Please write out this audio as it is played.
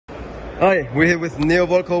Hi, we're here with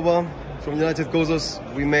Wolkober from UnitedGosus.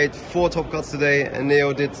 We made 4 top cuts today and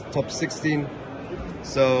Neo did top 16.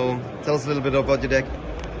 So tell us a little bit about your deck.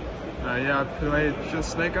 Yeah, I played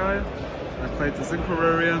just Snake Eye. I played the Synchro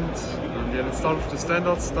variant, and yeah, let's start with the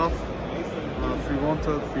standard stuff. 3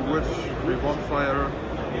 Wanted, 3 Witch, 3 Bonfire,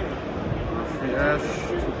 3 Ash,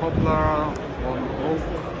 2 Poplar, 1 Oak,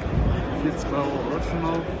 Field Spell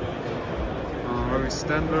Original, very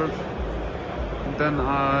standard. And then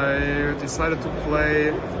I decided to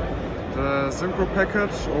play the Synchro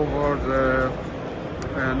package over the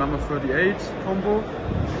number 38 combo.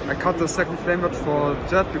 I cut the second Flamebird for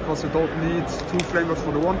Jet because you don't need 2 Flamebirds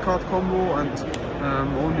for the 1 card combo and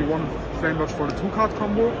only 1 Flamebird for the 2 card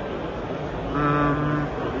combo.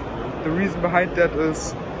 The reason behind that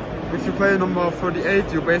is if you play number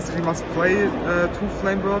 38 you basically must play 2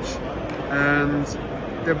 Flamebirds, and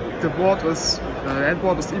the board is end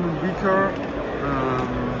board is even weaker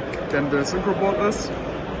than the Synchro board is.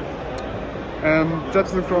 Jet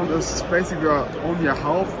Synchron is basically only a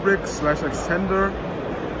half brick / extender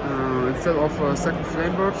instead of a second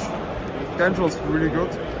Flamebird. Danger is really good.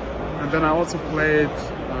 And then I also played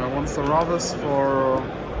 1 Staravis for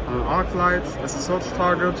Arclight as a search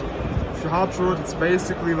target. If you hard draw it, it's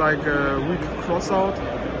basically like a weak crossout.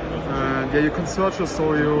 Yeah, you can search it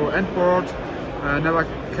so you end board never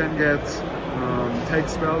can get take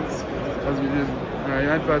spells.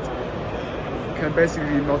 Your end board can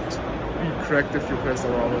basically not be cracked if you play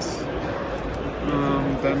Staravis.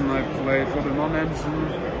 Then I played for the non-engine.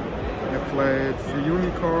 I played 3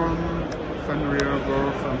 Unicorn, Fenrir,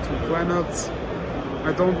 Birth and 2 planets.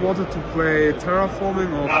 I don't wanted to play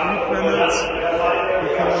Terraforming or 3 planets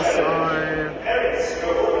because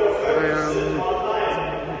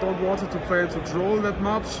I don't wanted to play into Droll that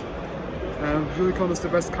much. And Unicorn is the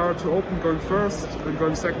best card to open going first, and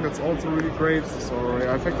going second that's also really great. So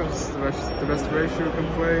yeah, I think that's the best ratio you can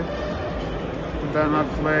play. And then I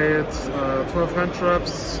played 12 hand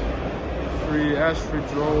traps, 3 Ash, 3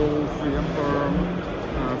 Droll, 3 Emperor,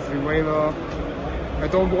 3 Whaler. I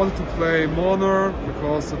don't want to play Mourner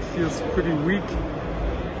because it feels pretty weak.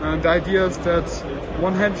 And the idea is that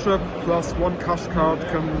 1 hand trap plus 1 Cash card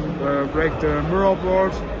can break the mirror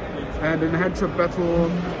board. And in a hand trap battle,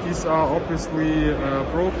 these are obviously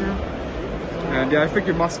broken. And yeah, I think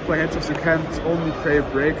you must play hand traps. You can't only play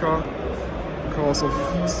Breaker because of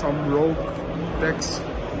some rogue decks.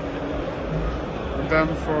 And then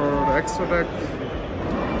for the extra deck, I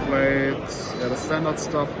played the standard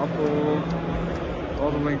stuff: Apo,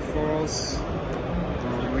 Auto Link Force,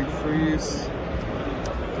 Link Freeze,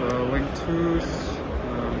 the Link Tooth,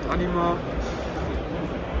 and Anima.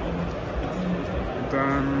 And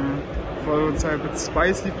then for the a bit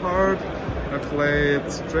spicy part, I played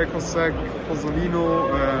Dracossack, Pozzolino,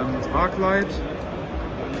 and Arclight.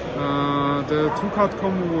 The 2 card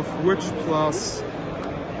combo with Witch plus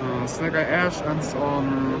Snake Eye Ash ends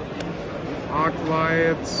on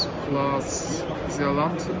Arclight plus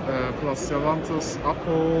Zealantis,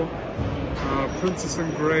 Apo, Princess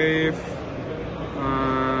Engrave,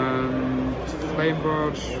 and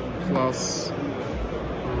Flamebird plus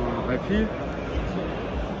IP.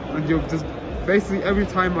 And basically every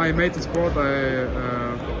time I made this board I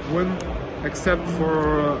win, except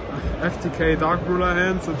for FTK Dark Ruler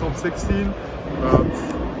hands in top 16. But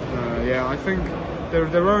yeah, I think the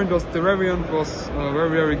variant was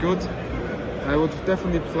very good. I would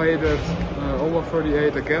definitely play that over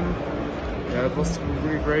 38 again. Yeah, it was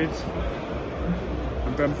really great.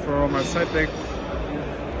 And then for my side deck,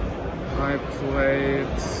 I played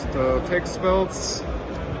the take spells.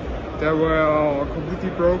 They were completely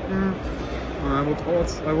broken. I would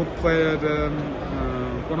play them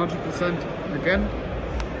 100% again.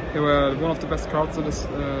 They were one of the best cards in this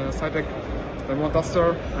side deck. Then 1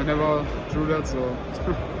 Duster. I never drew that, so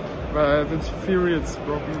but in theory it's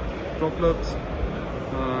broken. Droplet.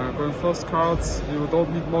 Going first cards. You don't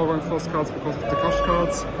need more going first cards because of the cash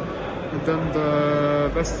cards. And then the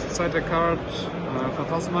best side deck card,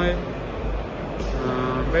 Phantasma.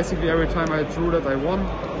 Basically every time I drew that I won.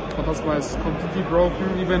 Phantasma is completely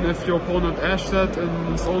broken. Even if your opponent ashed that in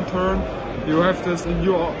his own turn, you have this in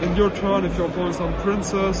your turn. If your opponent is on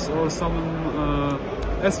Princess or summon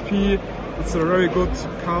SP, it's a very good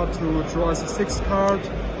card to draw as a 6 card.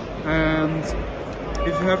 And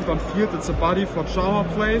if you have it on field, it's a body for Charmer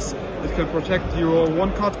plays. It can protect your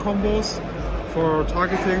 1 card combos for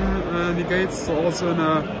targeting negates. So also in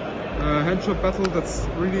a hand trap battle, that's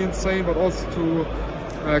really insane. But also to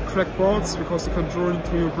crack boards because you can draw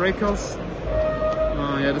into your breakers.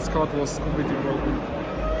 Yeah, this card was completely broken.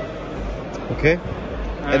 Okay.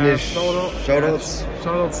 Any shoutouts?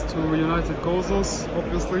 Shoutouts to UnitedGosus,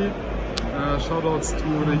 obviously. Shoutouts to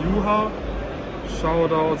the Juha.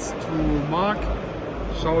 Shoutouts to Mark.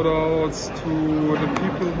 Shoutouts to the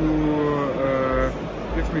people who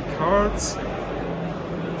give me cards.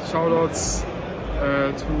 Shoutouts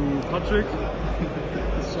to Patrick.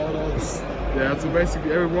 Shoutouts, yeah, to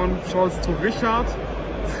basically everyone. Shoutouts to Richard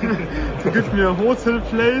to give me a hotel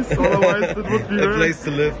place. Otherwise, it would be a place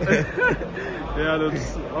to live. yeah,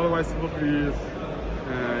 otherwise it would be.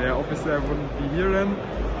 Yeah, obviously I wouldn't be here then.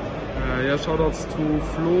 Yeah, shoutouts to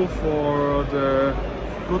Flo for the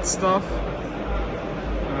good stuff.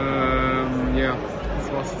 Yeah, das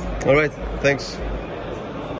war's. Alright, thanks.